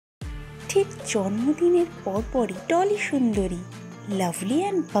ঠিক জন্মদিনের পরপরই টলি সুন্দরী লাভলি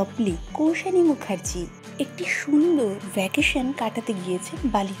অ্যান্ড বাবলি কৌশানী মুখার্জি একটি সুন্দর ভ্যাকেশন কাটাতে গিয়েছেন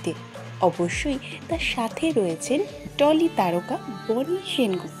বালিতে। অবশ্যই তার সাথে রয়েছেন টলি তারকা বনি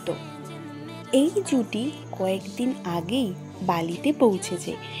সেনগুপ্ত। এই জুটি কয়েকদিন আগেই বালিতে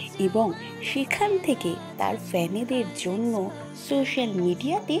পৌঁছেছে এবং সেখান থেকে তার ফ্যানেদের জন্য সোশ্যাল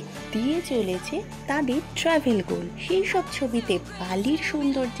মিডিয়াতে দিয়ে চলেছে তাদের ট্রাভেল গোল। সেই সব ছবিতে বালির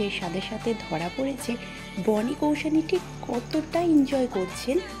সৌন্দর্যের সাথে সাথে ধরা পড়েছে বনি-কৌশানী ঠিক কতটা এনজয়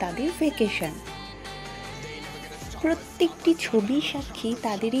করছেন তাদের ভ্যাকেশন। প্রত্যেকটি ছবি সাক্ষী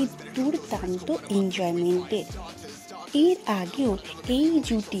তাদের এই দুর্দান্ত এনজয়মেন্টের। এর আগেও এই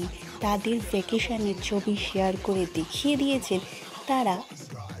জুটি তাদের ভ্যাকেশনের ছবি শেয়ার করে দেখিয়ে দিয়েছেন তারা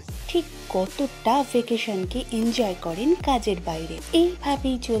ঠিক কতটা ভ্যাকেশনকে এনজয় করেন কাজের বাইরে।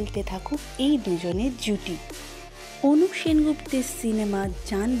 এইভাবেই চলতে থাকুক এই দুজনের জুটি। অনুপ সেনগুপ্তের সিনেমা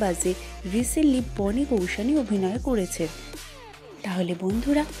জানবাজে রিসেন্টলি বনি-কৌশানী অভিনয় করেছেন। তাহলে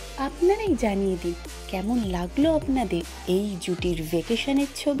বন্ধুরা, আপনারাই জানিয়ে দিন কেমন লাগলো আপনাদের এই জুটির ভ্যাকেশনের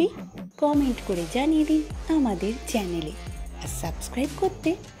ছবি। কমেন্ট করে জানিয়ে দিন আমাদের চ্যানেলে, আর সাবস্ক্রাইব করতে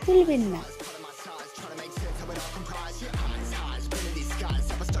ভুলবেন না।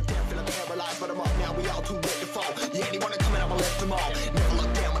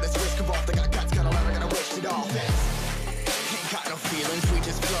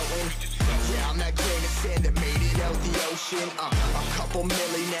 Yeah, I'm that grain of sand that made it out the ocean. A couple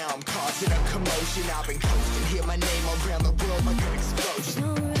milli now, I'm causing a commotion. I've been coasting, hear my name around the world like an explosion. So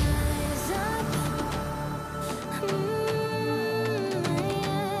rise up,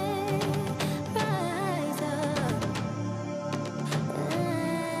 rise up.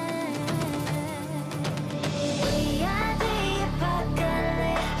 We are the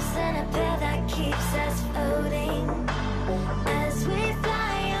apocalypse, and a pill that keeps us floating. As we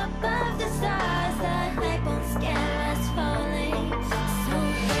fly above the stars, the night won't scare us falling. So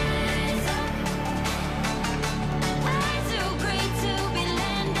rise up. Way too great to be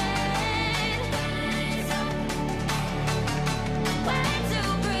landed. Rise up. Way too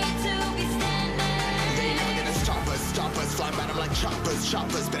great to be standing. They ain't never gonna stop us. Flying by them like choppers.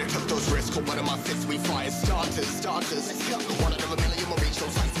 Better took those risks. Cold blood in my fists, we fire starters. Let's go. One out of a million, we'll reach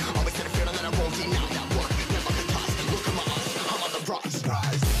those heights. Always had a feeling that I won't deny that work. Never could toss. Look at my eyes, I'm on the rocks.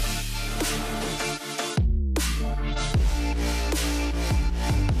 Rise.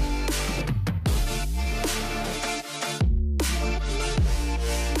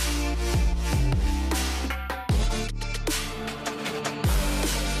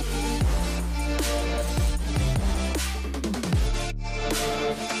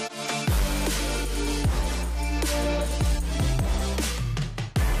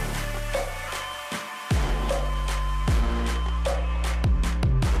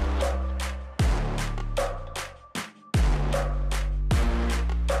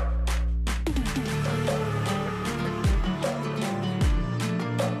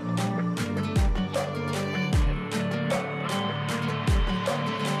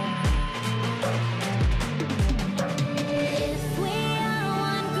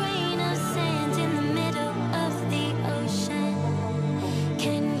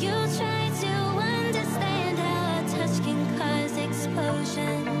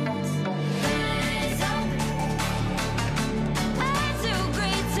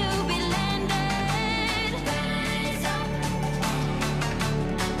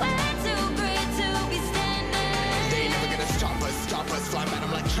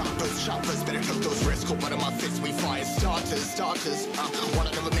 Choppers, better took those risks. Cold blood in my fists, we fire starters. One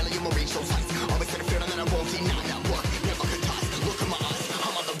out of a million, we'll reach those heights. Always had a feeling that I won't deny that work. Never could toss. Look at my eyes,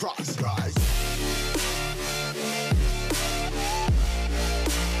 I'm on the rocks. Rise.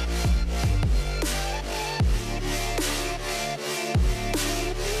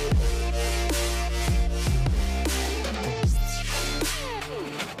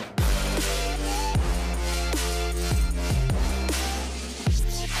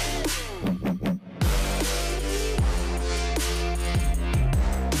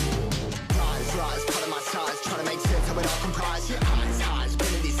 Eyes,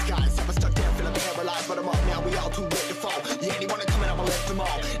 spinning these skies. Never stuck down, feeling paralyzed, but I'm up now. We all too late to fall. Yeah, anyone coming, I'ma lift them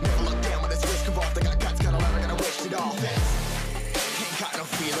all. Never look down when this risk involved. They got guts, gotta learn, I gotta wish it all. Ain't got no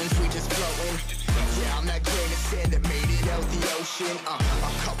feelings, we just floating. Yeah, I'm that grain of sand that made it out the ocean.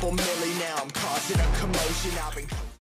 A couple milli now, I'm causing a commotion. I've been